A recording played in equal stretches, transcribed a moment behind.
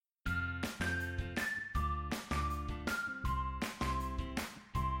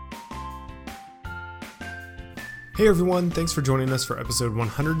Hey everyone, thanks for joining us for episode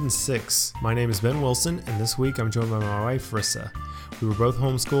 106. My name is Ben Wilson, and this week I'm joined by my wife, Rissa. We were both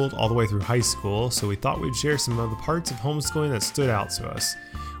homeschooled all the way through high school, so we thought we'd share some of the parts of homeschooling that stood out to us.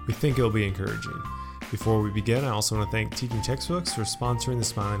 We think it'll be encouraging. Before we begin, I also want to thank Teaching Textbooks for sponsoring the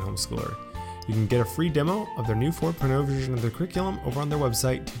Smiling Homeschooler. You can get a free demo of their new 4.0 version of their curriculum over on their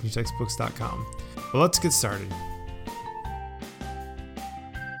website, teachingtextbooks.com. Well, let's get started.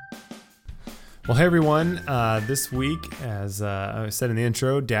 Well, hey everyone, this week, as I said in the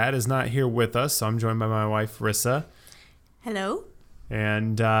intro, Dad is not here with us, so I'm joined by my wife, Rissa. Hello.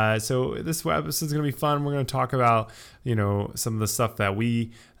 And so this episode is going to be fun. We're going to talk about, some of the stuff that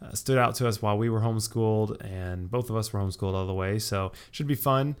we stood out to us while we were homeschooled, and both of us were homeschooled all the way, so it should be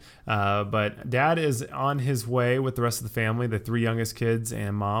fun. But Dad is on his way with the rest of the family, the three youngest kids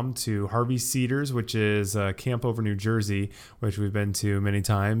and Mom, to Harvey Cedars, which is a camp over New Jersey, which we've been to many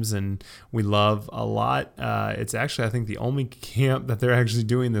times, and we love a lot. It's actually, I think, the only camp that they're actually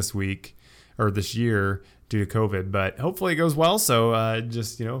doing this week, or this year, due to COVID, but hopefully it goes well. So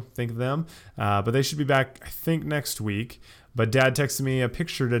just, think of them. But they should be back, I think, next week. But Dad texted me a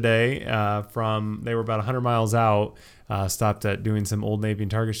picture today they were about 100 miles out, stopped at doing some Old Navy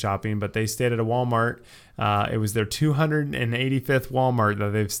and Target shopping, but they stayed at a Walmart. It was their 285th Walmart that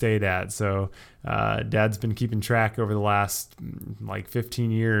they've stayed at. So Dad's been keeping track over the last 15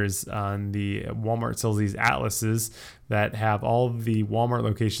 years on the Walmart sells these atlases that have all of the Walmart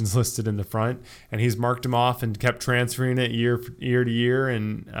locations listed in the front, and he's marked them off and kept transferring it year to year,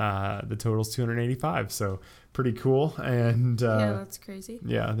 and the total's 285. So pretty cool. And yeah, that's crazy.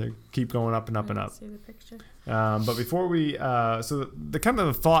 Yeah, they keep going up and up and up. See the picture. But before we, so the kind of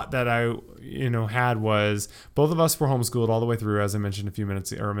the thought that I, had was both of us were homeschooled all the way through, as I mentioned a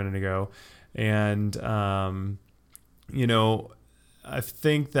minute ago. And, I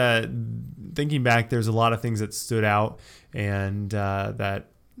think that thinking back, there's a lot of things that stood out, and that,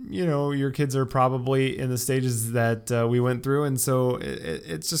 your kids are probably in the stages that we went through. And so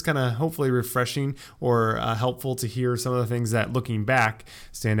it's just kind of hopefully refreshing or helpful to hear some of the things that, looking back,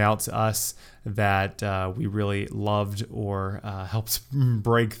 stand out to us that we really loved or helped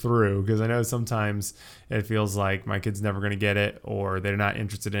break through. Because I know sometimes it feels like my kid's never going to get it, or they're not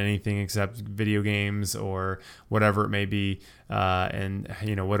interested in anything except video games or whatever it may be. And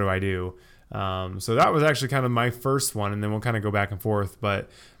what do I do? So that was actually kind of my first one, and then we'll kind of go back and forth. But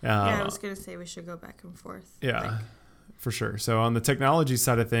yeah, I was going to say we should go back and forth. Yeah, for sure. So on the technology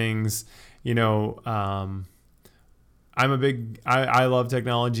side of things, I'm I love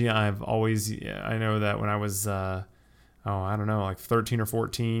technology. I know that when I was, 13 or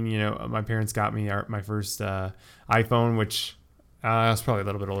 14, my parents got me my first iPhone, which I was probably a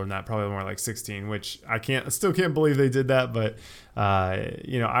little bit older than that, probably more like 16, which I still can't believe they did that. But,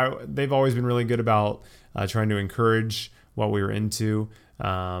 they've always been really good about trying to encourage what we were into.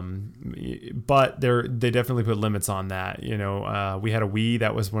 But they definitely put limits on that. We had a Wii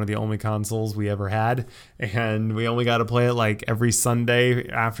that was one of the only consoles we ever had, and we only got to play it like every Sunday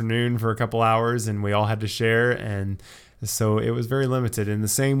afternoon for a couple hours, and we all had to share. And so it was very limited. And the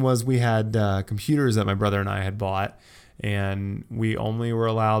same was, we had computers that my brother and I had bought, and we only were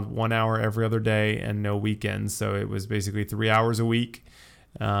allowed 1 hour every other day and no weekends. So it was basically 3 hours a week.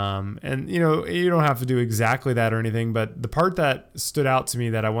 And you don't have to do exactly that or anything, but the part that stood out to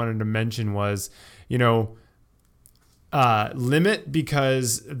me that I wanted to mention was, limit,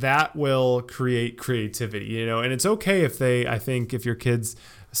 because that will create creativity, and it's okay if your kids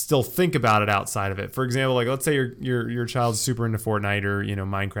still think about it outside of it. For example, like, let's say your child's super into Fortnite or,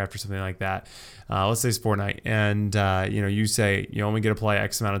 Minecraft or something like that. Let's say it's Fortnite, and, you say you only get to play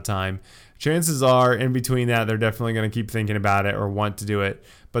X amount of time. Chances are, in between that, they're definitely going to keep thinking about it or want to do it.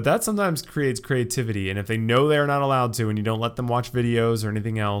 But that sometimes creates creativity. And if they know they're not allowed to, and you don't let them watch videos or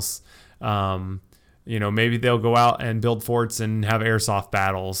anything else, maybe they'll go out and build forts and have airsoft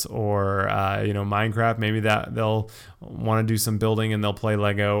battles, or, Minecraft, maybe that they'll want to do some building and they'll play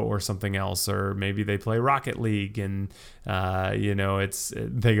Lego or something else, or maybe they play Rocket League and,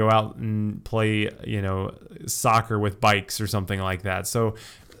 they go out and play, soccer with bikes or something like that. So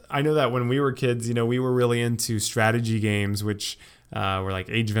I know that when we were kids, we were really into strategy games, which were like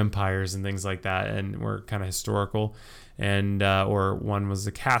Age of Empires and things like that, and were kind of historical. And or one was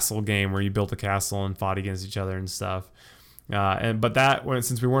a castle game where you built a castle and fought against each other and stuff.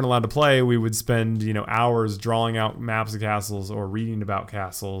 Since we weren't allowed to play, we would spend hours drawing out maps of castles or reading about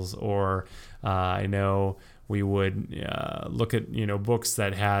castles, or we would look at books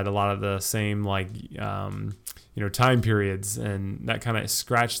that had a lot of the same time periods, and that kind of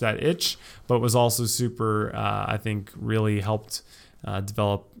scratched that itch, but was also super I think really helped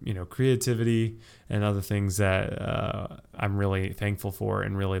develop, creativity and other things that I'm really thankful for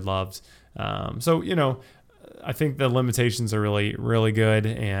and really loved. I think the limitations are really, really good,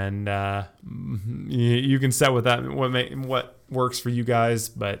 and you can set with that what works for you guys.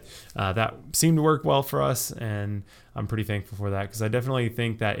 But that seemed to work well for us, and I'm pretty thankful for that, because I definitely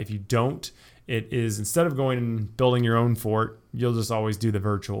think that if you don't, it is, instead of going and building your own fort, you'll just always do the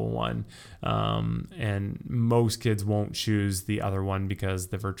virtual one. And most kids won't choose the other one because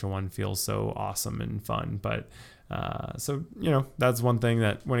the virtual one feels so awesome and fun. But that's one thing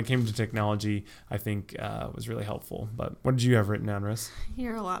that when it came to technology, I think was really helpful. But what did you have written down, Riss?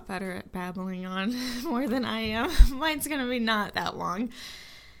 You're a lot better at babbling on more than I am. Mine's going to be not that long.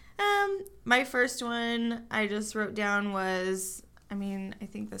 My first one I just wrote down was, I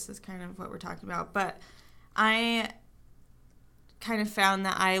think this is kind of what we're talking about, but I kind of found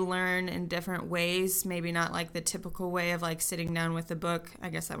that I learn in different ways, maybe not like the typical way of like sitting down with a book. I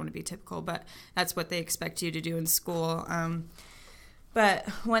guess that wouldn't be typical, but that's what they expect you to do in school. But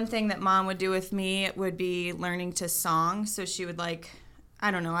one thing that Mom would do with me would be learning to song. So she would I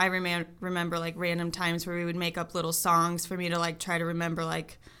remember like random times where we would make up little songs for me to like try to remember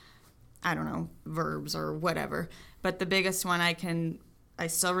verbs or whatever. But the biggest one I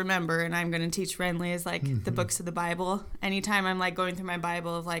still remember, and I'm going to teach Renly, is the books of the Bible. Anytime I'm like going through my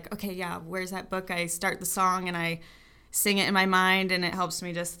Bible of like, okay, yeah, where's that book? I start the song and I sing it in my mind, and it helps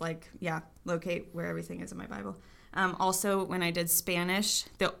me just locate where everything is in my Bible. Also, when I did Spanish,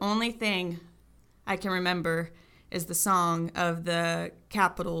 the only thing I can remember is the song of the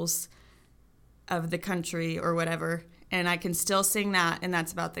capitals of the country or whatever. And I can still sing that, and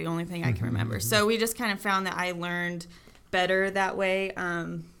that's about the only thing I can remember. So we just kind of found that I learned better that way,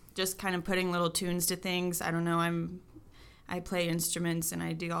 just kind of putting little tunes to things. I don't know, I play instruments and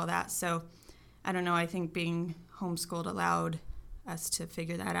I do all that. So I don't know, I think being homeschooled allowed us to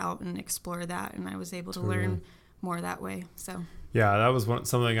figure that out and explore that, and I was able to learn more that way. So yeah, that was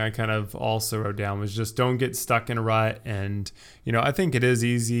something I kind of also wrote down, was just don't get stuck in a rut. And I think it is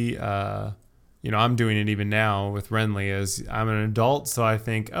easy. I'm doing it even now with Renly, as I'm an adult. So I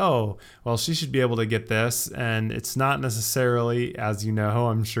think, oh, well, she should be able to get this. And it's not necessarily, as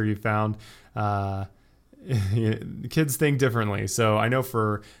I'm sure you found, kids think differently. So I know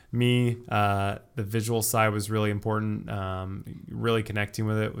for me, the visual side was really important. Really connecting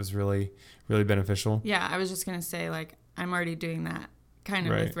with it was really, really beneficial. Yeah, I was just going to say, I'm already doing that kind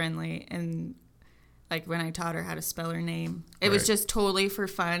of with Renly. And when I taught her how to spell her name, it was just totally for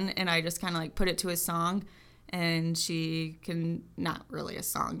fun, and I just kind of put it to a song, and she can, not really a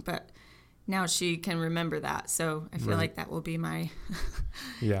song, but now she can remember that. So I feel like that will be my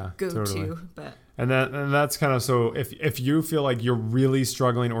go-to. Totally. But and that's kind of, so if you feel like you're really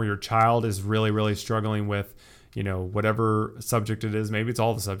struggling, or your child is really, really struggling with, whatever subject it is, maybe it's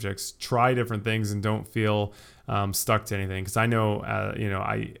all the subjects, try different things and don't feel stuck to anything. Because I know,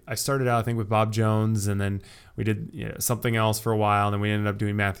 I started out, I think, with Bob Jones, and then we did something else for a while, and then we ended up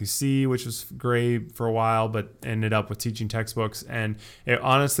doing Matthew C., which was great for a while, but ended up with teaching textbooks. And it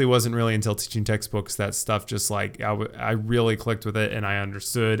honestly wasn't really until teaching textbooks that stuff just I really clicked with it, and I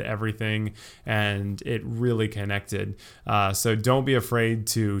understood everything, and it really connected. So don't be afraid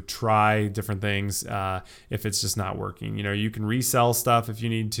to try different things if it's just not working. You can resell stuff if you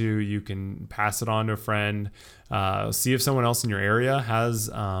need to. You can pass it on to a friend. See if someone else in your area has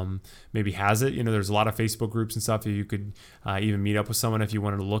it. There's a lot of Facebook groups and stuff. You could even meet up with someone if you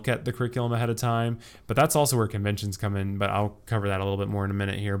wanted to look at the curriculum ahead of time. But that's also where conventions come in. But I'll cover that a little bit more in a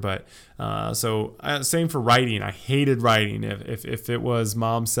minute here. But same for writing. I hated writing. If it was,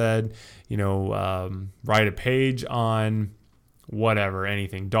 Mom said, write a page on whatever,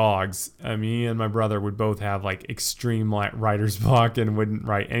 anything, dogs. Me and my brother would both have extreme writer's block and wouldn't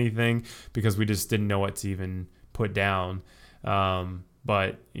write anything because we just didn't know what to even put down.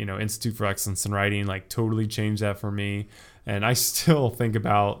 But Institute for Excellence in Writing totally changed that for me. And I still think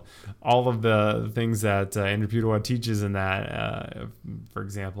about all of the things that Andrew Pudewa teaches in that, for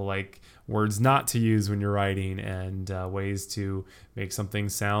example, words not to use when you're writing, and ways to make something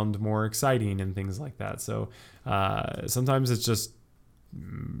sound more exciting and things like that. So sometimes it's just,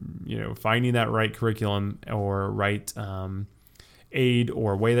 finding that right curriculum or right aid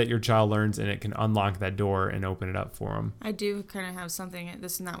or way that your child learns, and it can unlock that door and open it up for them. I do kind of have something,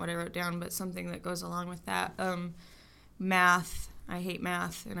 this is not what I wrote down, but something that goes along with that. Math. I hate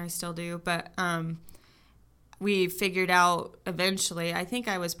math, and I still do, but we figured out eventually, I think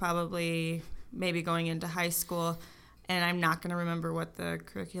I was probably maybe going into high school, and I'm not going to remember what the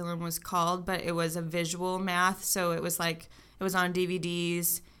curriculum was called, but it was a visual math. So it was it was on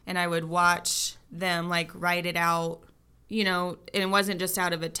DVDs, and I would watch them write it out, you know, and it wasn't just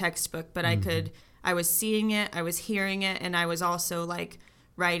out of a textbook, but I was seeing it, I was hearing it, and I was also like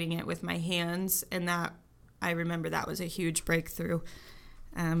writing it with my hands. And that, I remember that was a huge breakthrough.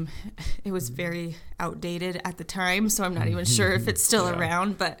 It was very outdated at the time, so I'm not even sure if it's still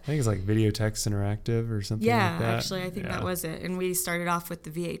around, but I think it's like Video Text Interactive or something like that. Yeah, actually, I think that was it. And we started off with the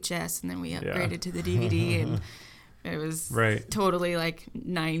VHS, and then we upgraded to the DVD, and it was totally like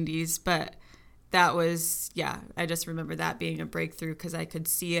 90s, but that was, I just remember that being a breakthrough because I could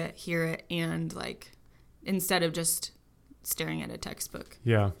see it, hear it, and like, instead of just staring at a textbook.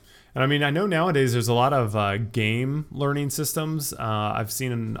 Yeah. And I mean, I know nowadays there's a lot of game learning systems. I've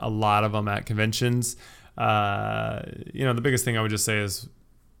seen a lot of them at conventions. The biggest thing I would just say is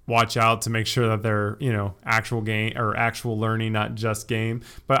watch out to make sure that they're, actual game or actual learning, not just game.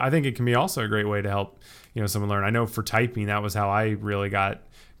 But I think it can be also a great way to help, someone learn. I know for typing, that was how I really got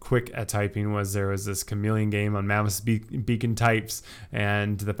quick at typing. There was this chameleon game on Mammoth Beacon Types,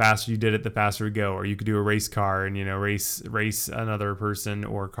 and the faster you did it, the faster it would go. Or you could do a race car and race another person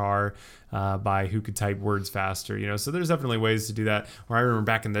or car by who could type words faster. So there's definitely ways to do that. Or I remember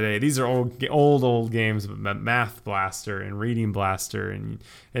back in the day, these are old games, but Math Blaster and Reading Blaster, and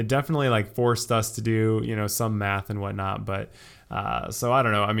it definitely like forced us to do some math and whatnot. But so I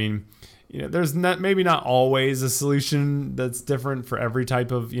don't know. I mean, there's maybe not always a solution that's different for every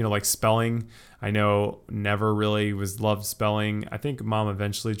type of, like spelling. I know never really loved spelling. I think Mom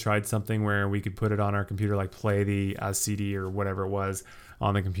eventually tried something where we could put it on our computer, like play the CD or whatever it was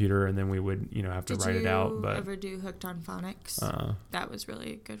on the computer, and then we would, have to write it out. But did you ever do Hooked on Phonics? That was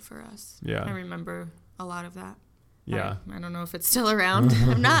really good for us. Yeah. I remember a lot of that. Yeah. I don't know if it's still around.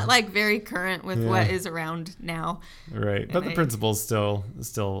 I'm not like very current with what is around now. Right. But the principles still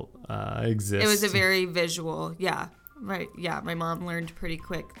exist. It was a very visual. Yeah. Right. Yeah. My mom learned pretty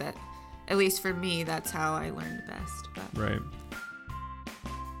quick that, at least for me, that's how I learned best. But. Right.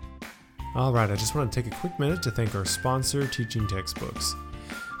 All right. I just want to take a quick minute to thank our sponsor, Teaching Textbooks.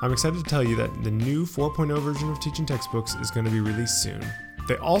 I'm excited to tell you that the new 4.0 version of Teaching Textbooks is going to be released soon.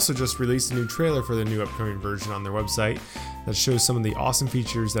 They also just released a new trailer for the new upcoming version on their website that shows some of the awesome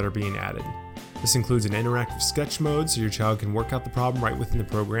features that are being added. This includes an interactive sketch mode so your child can work out the problem right within the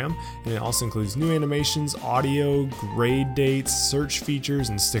program, and it also includes new animations, audio, grade dates, search features,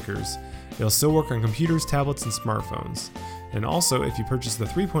 and stickers. It'll still work on computers, tablets, and smartphones. And also, if you purchase the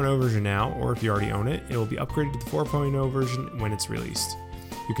 3.0 version now, or if you already own it, it will be upgraded to the 4.0 version when it's released.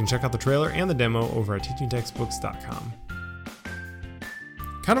 You can check out the trailer and the demo over at teachingtextbooks.com.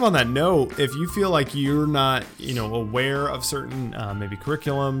 Kind of on that note, if you feel like you're not, aware of certain maybe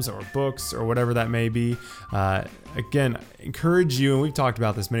curriculums or books or whatever that may be, again, encourage you, and we've talked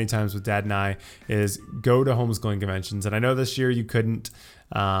about this many times with Dad and I, is go to homeschooling conventions. And I know this year you couldn't,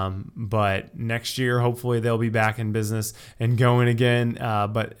 but next year, hopefully they'll be back in business and going again.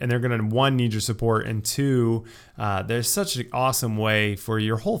 And they're going to, one, need your support, and two, there's such an awesome way for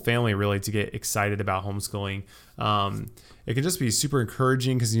your whole family really to get excited about homeschooling. It can just be super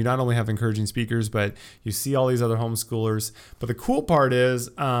encouraging because you not only have encouraging speakers, but you see all these other homeschoolers. But the cool part is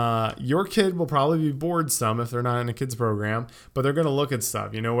your kid will probably be bored some if they're not in a kids program, but they're going to look at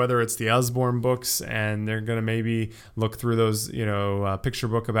stuff, whether it's the Usborne books, and they're going to maybe look through those, picture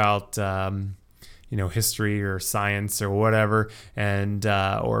book about, history or science or whatever. And,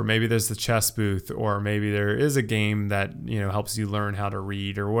 or maybe there's the chess booth, or maybe there is a game that, helps you learn how to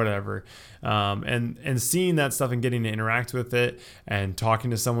read or whatever. And seeing that stuff and getting to interact with it and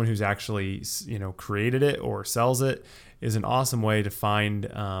talking to someone who's actually, created it or sells it is an awesome way to find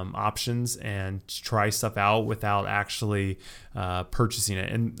options and try stuff out without actually purchasing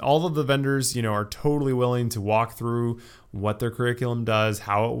it. And all of the vendors, are totally willing to walk through what their curriculum does,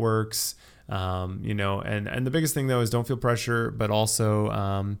 how it works. And the biggest thing though is don't feel pressure, but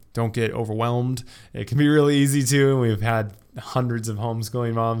also don't get overwhelmed. It can be really easy to, and we've had hundreds of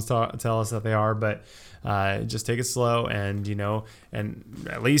homeschooling moms tell us that they are, but just take it slow, and and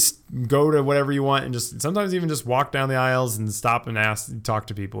at least go to whatever you want, and just sometimes even just walk down the aisles and stop and talk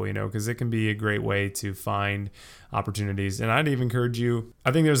to people, because it can be a great way to find opportunities. And I'd even encourage you,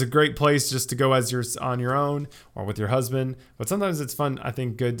 I think there's a great place just to go as you're on your own or with your husband, but sometimes it's fun, I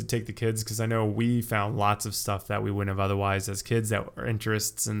think, good to take the kids, because I know we found lots of stuff that we wouldn't have otherwise as kids, that were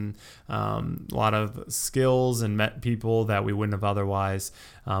interests and a lot of skills, and met people that we wouldn't have otherwise.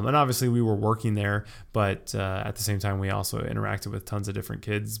 And obviously we were working there, but at the same time we also interacted with tons of different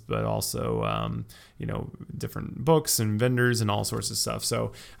kids, but also different books and vendors and all sorts of stuff.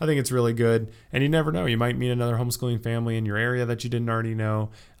 So I think it's really good, and you never know, you might meet another homeschooling family in your area that you didn't already know.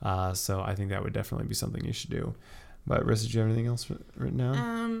 So I think that would definitely be something you should do. But Rissa, did you have anything else written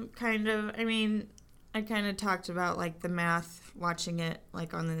down? Kind of. I mean, I kind of talked about like the math, watching it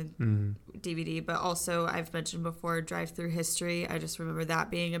like on the DVD, but also I've mentioned before Drive-Thru History. I just remember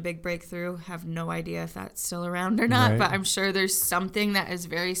that being a big breakthrough. Have no idea if that's still around or not, but I'm sure there's something that is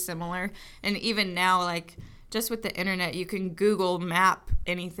very similar. And even now, like just with the internet, you can Google map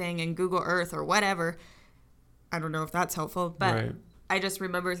anything and Google Earth or whatever. I don't know if that's helpful, but I just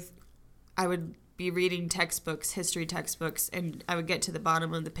remember I would be reading textbooks, history textbooks, and I would get to the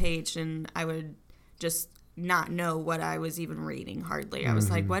bottom of the page and I would just not know what I was even reading hardly. I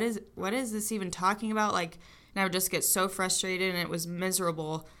was like, what is this even talking about? Like, and I would just get so frustrated, and it was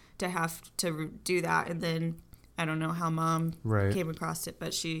miserable to have to do that. And then I don't know how Mom came across it,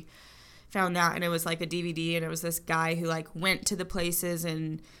 but she found that, and it was like a DVD, and it was this guy who like went to the places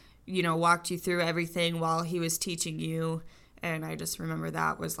and, you know, walked you through everything while he was teaching you. And I just remember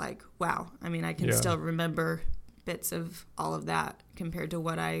that was like, wow. I mean, I can still remember bits of all of that compared to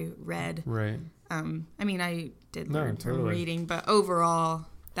what I read. Right. I mean, I did learn from reading, but overall,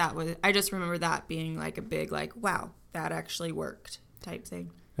 I just remember that being like a big, like, wow, that actually worked type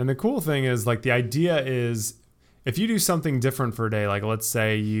thing. And the cool thing is, like, the idea is if you do something different for a day, like let's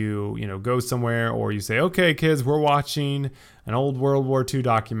say you go somewhere, or you say, okay, kids, we're watching an old World War II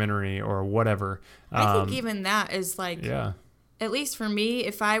documentary or whatever. I think even that is like, at least for me,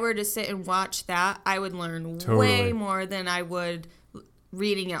 if I were to sit and watch that, I would learn way more than I would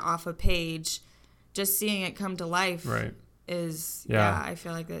reading it off a page. Just seeing it come to life is, I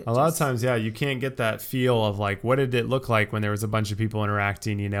feel like that. A lot of times, you can't get that feel of like, what did it look like when there was a bunch of people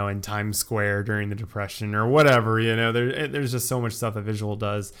interacting, in Times Square during the Depression or whatever, there's just so much stuff that visual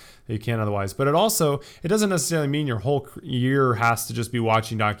does that you can't otherwise. But it doesn't necessarily mean your whole year has to just be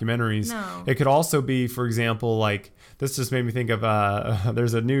watching documentaries. No. It could also be, for example, like, this just made me think of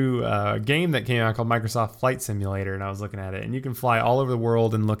there's a new game that came out called Microsoft Flight Simulator, and I was looking at it, and you can fly all over the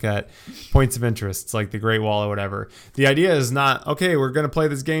world and look at points of interest like the Great Wall or whatever. The idea is not, okay, we're going to play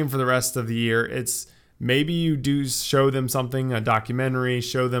this game for the rest of the year. It's maybe you do show them something, a documentary,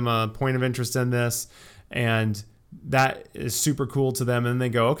 show them a point of interest in this, and that is super cool to them, and they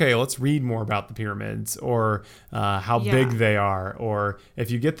go, okay, let's read more about the pyramids, or how big they are. Or if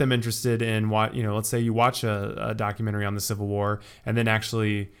you get them interested in what, let's say you watch a documentary on the Civil War, and then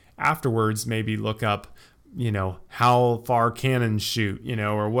actually afterwards maybe look up, how far cannons shoot,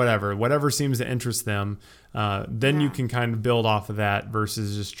 or whatever seems to interest them. Then you can kind of build off of that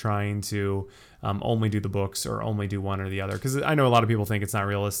versus just trying to only do the books or only do one or the other. Because I know a lot of people think it's not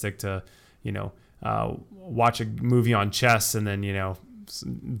realistic to, watch a movie on chess and then,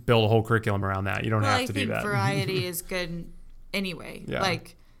 build a whole curriculum around that. You don't have to do that. I think variety is good anyway. Yeah.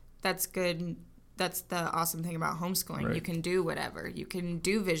 Like, that's good. That's the awesome thing about homeschooling. Right. You can do whatever. You can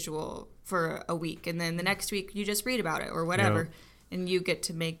do visual for a week, and then the next week you just read about it or whatever, and you get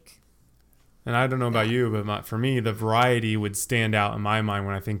to make... And I don't know about you, but for me, the variety would stand out in my mind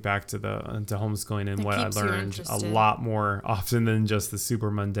when I think back to homeschooling and what I learned a lot more often than just the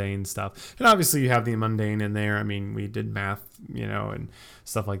super mundane stuff. And obviously, you have the mundane in there. I mean, we did math, and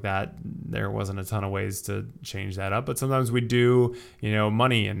stuff like that. There wasn't a ton of ways to change that up, but sometimes we do,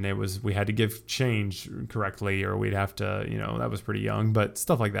 money, and we had to give change correctly, or we'd have to, that was pretty young, but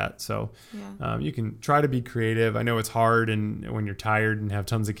stuff like that. So you can try to be creative. I know it's hard, and when you're tired and have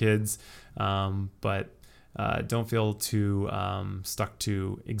tons of kids. But don't feel too stuck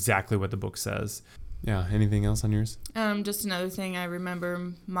to exactly what the book says. Yeah. Anything else on yours? Just another thing I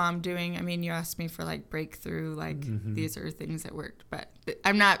remember Mom doing. I mean, you asked me for like breakthrough, like these are things that worked, but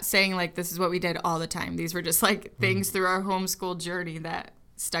I'm not saying like this is what we did all the time. These were just like things through our homeschool journey that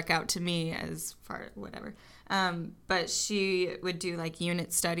stuck out to me as far whatever. But she would do like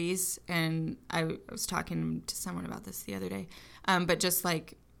unit studies, and I was talking to someone about this the other day. But just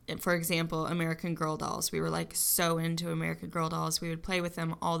like, for example, American Girl dolls. We were like so into American Girl dolls. We would play with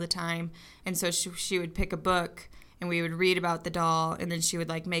them all the time. And so she would pick a book and we would read about the doll, and then she would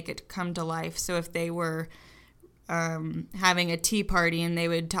like make it come to life. So if they were having a tea party and they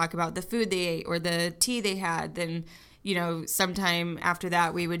would talk about the food they ate or the tea they had, then, sometime after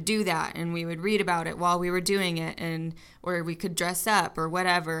that we would do that and we would read about it while we were doing it, or we could dress up or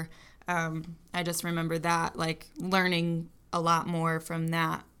whatever. I just remember that, like learning a lot more from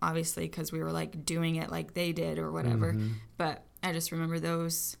that, obviously, because we were like doing it like they did or whatever. But I just remember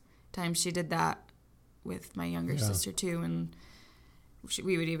those times she did that with my younger sister too, and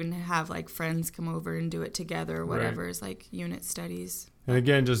we would even have like friends come over and do it together or whatever. It's like unit studies. And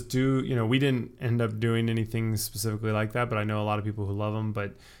again, just we didn't end up doing anything specifically like that, but I know a lot of people who love them.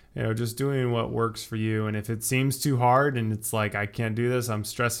 But just doing what works for you. And if it seems too hard and it's like, I can't do this, I'm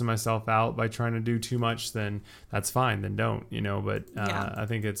stressing myself out by trying to do too much, then that's fine. Then don't, but I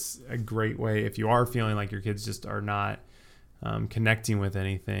think it's a great way if you are feeling like your kids just are not connecting with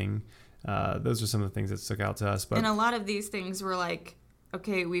anything. Those are some of the things that stuck out to us. But and a lot of these things were like,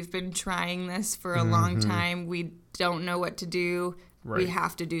 okay, we've been trying this for a long time. We don't know what to do. Right. We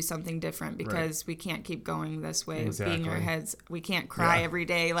have to do something different because we can't keep going this way of being our heads. We can't cry every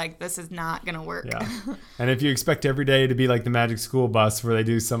day. Like, this is not going to work. Yeah. And if you expect every day to be like the Magic School Bus where they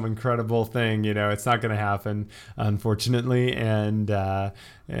do some incredible thing, it's not going to happen, unfortunately. And, and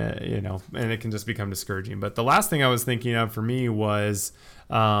it can just become discouraging. But the last thing I was thinking of for me was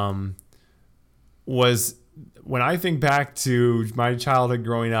when I think back to my childhood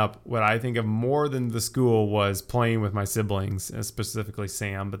growing up, what I think of more than the school was playing with my siblings, specifically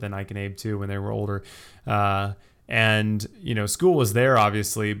Sam, but then Ike and Abe too when they were older. And school was there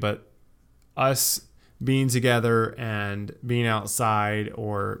obviously, but us being together and being outside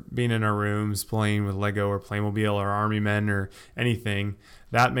or being in our rooms playing with Lego or Playmobil or Army Men or anything,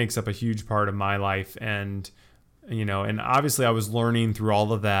 that makes up a huge part of my life. And and obviously I was learning through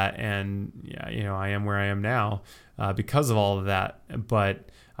all of that, and I am where I am now because of all of that. But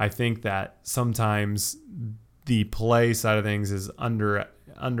I think that sometimes the play side of things is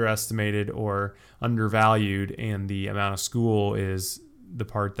underestimated or undervalued, and the amount of school is the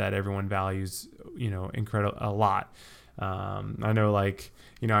part that everyone values, a lot. I know, I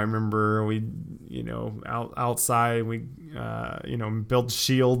remember we, outside we, build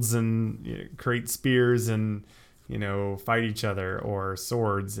shields and create spears and fight each other, or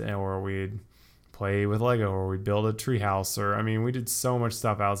swords, or we'd play with Lego, or we'd build a tree house, we did so much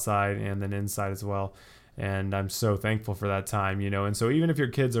stuff outside and then inside as well. And I'm so thankful for that time, and so even if your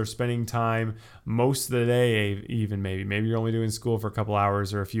kids are spending time most of the day, even maybe you're only doing school for a couple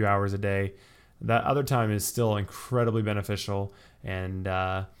hours or a few hours a day, that other time is still incredibly beneficial. And,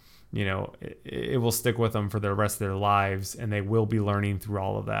 it will stick with them for the rest of their lives, and they will be learning through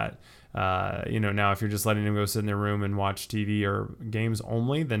all of that. Now if you're just letting them go sit in their room and watch TV or games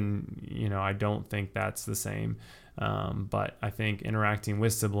only, then, I don't think that's the same. But I think interacting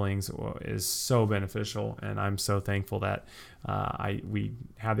with siblings is so beneficial, and I'm so thankful that we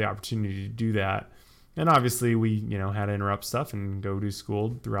have the opportunity to do that. And obviously we, had to interrupt stuff and go to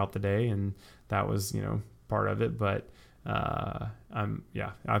school throughout the day, and that was, part of it. But I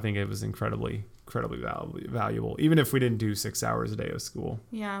think it was incredibly valuable, even if we didn't do 6 hours a day of school.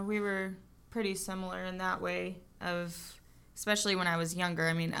 Yeah, we were pretty similar in that way especially when I was younger.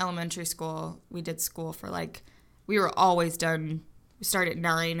 Elementary school, we did school for we were always done. We started at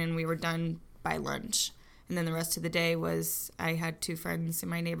 9 and we were done by lunch. And then the rest of the day was, I had 2 friends in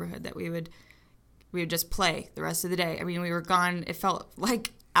my neighborhood that we would just play the rest of the day. We were gone. It felt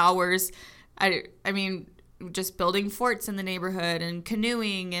like hours. Just building forts in the neighborhood and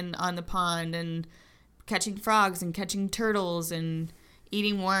canoeing and on the pond and catching frogs and catching turtles and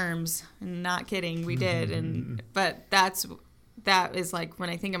eating worms. And not kidding, we did. But that is when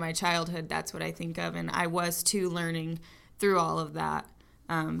I think of my childhood, that's what I think of. And I was too learning through all of that.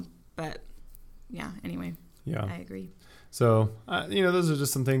 But yeah, anyway, yeah, I agree. So, those are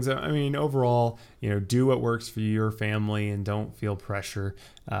just some things that, overall, do what works for your family and don't feel pressure.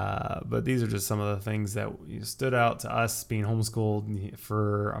 But these are just some of the things that stood out to us being homeschooled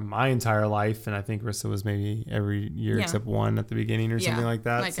for my entire life. And I think Rissa was maybe every year except one at the beginning or something like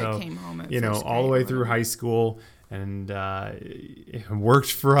that. So, I came home at all the way through high school. And it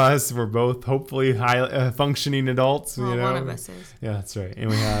worked for us. We're both hopefully high functioning adults. Well, one of us is. Yeah, that's right. And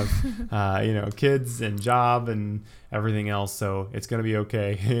we have, kids and job and everything else. So it's going to be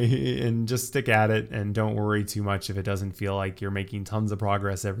okay. And just stick at it and don't worry too much if it doesn't feel like you're making tons of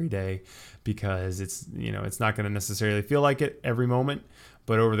progress every day, because it's not going to necessarily feel like it every moment.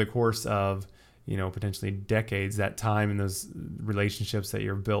 But over the course of potentially decades, that time and those relationships that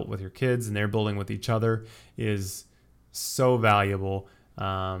you're built with your kids and they're building with each other is so valuable.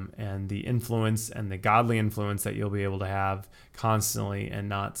 And the influence and the godly influence that you'll be able to have constantly, and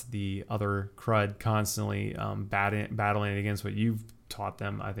not the other crud constantly battling against what you've taught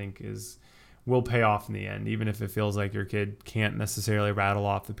them, I think will pay off in the end, even if it feels like your kid can't necessarily rattle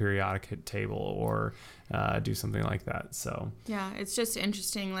off the periodic table or do something like that. So yeah, it's just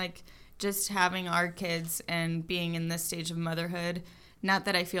interesting, just having our kids and being in this stage of motherhood. Not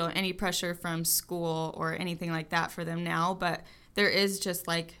that I feel any pressure from school or anything like that for them now, but there is just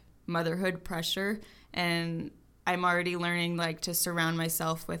motherhood pressure, and I'm already learning to surround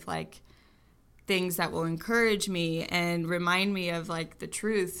myself with things that will encourage me and remind me of the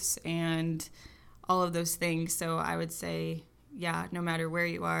truths and all of those things. So I would say, no matter where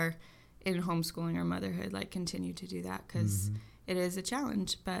you are in homeschooling or motherhood, like continue to do that, because it is a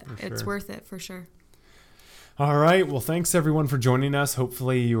challenge, but it's worth it for sure. All right. Well, thanks everyone for joining us.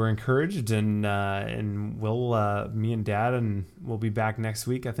 Hopefully you were encouraged, and we'll me and Dad, and we'll be back next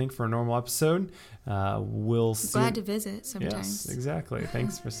week, I think, for a normal episode. We'll see. Glad to visit sometimes. Yes, exactly.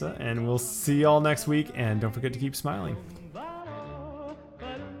 Thanks, Marissa, and we'll see you all next week. And don't forget to keep smiling.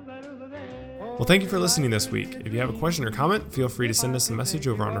 Well, thank you for listening this week. If you have a question or comment, feel free to send us a message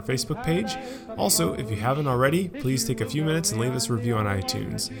over on our Facebook page. Also, if you haven't already, please take a few minutes and leave us a review on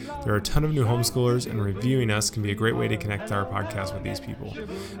iTunes. There are a ton of new homeschoolers, and reviewing us can be a great way to connect our podcast with these people.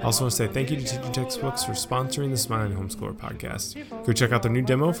 I also want to say thank you to Teaching Textbooks for sponsoring the Smiling Homeschooler podcast. Go check out their new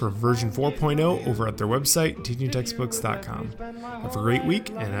demo for version 4.0 over at their website, teachingtextbooks.com. Have a great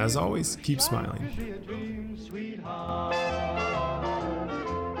week, and as always, keep smiling.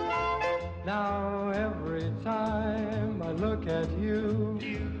 Now every time I look at you,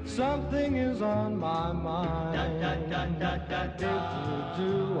 something is on my mind. If you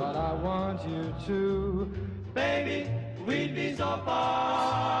do what I want you to, baby, we'd be so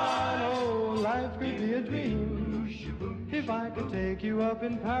fine. Oh, life could be a dream if I could take you up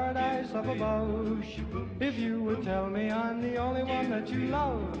in paradise up above. If you would tell me I'm the only one that you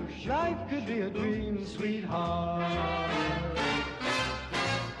love, life could be a dream, sweetheart.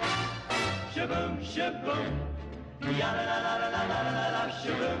 Shaboom, shaboom, ya la la la la la la la,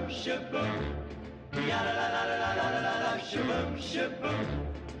 shaboom, shaboom, ya la la la la la la la, shaboom, shaboom,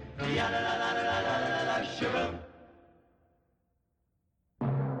 ya la la la la la la la, shaboom,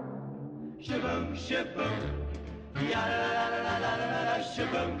 shaboom, shaboom, ya la la la la la la,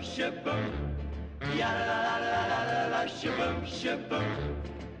 shaboom, shaboom, ya la la la la la, shaboom, shaboom,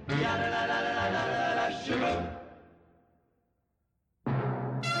 ya la la la la la, shaboom.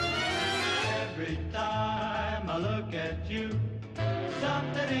 Every time I look at you,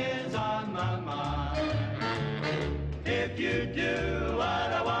 something is on my mind. If you do what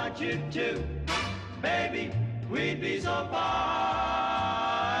I want you to, baby, we'd be so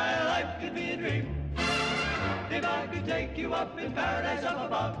fine. Life could be a dream if I could take you up in paradise up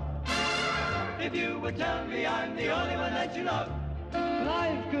above. If you would tell me I'm the only one that you love,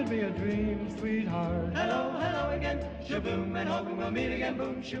 life could be a dream, sweetheart. Hello, hello again, shaboom, and hoping we'll meet again,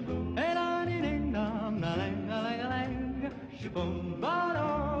 boom, shaboom. Hey, da, dee, ding, dong, da, lang, da, lang, da, lang, shaboom, ba,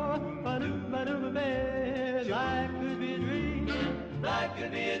 do, ba, do, ba, do, ba, ba. Life could be a dream, life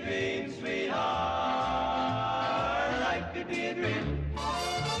could be a dream, sweetheart. Life could be a dream,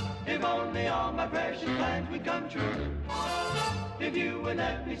 if only all my precious plans would come true. If you would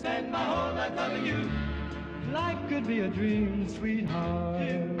let me spend my whole life loving you, life could be a dream, sweetheart. Do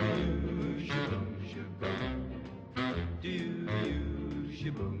you, shaboom, shaboom. Do you,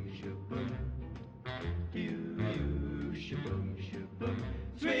 shaboom, shaboom.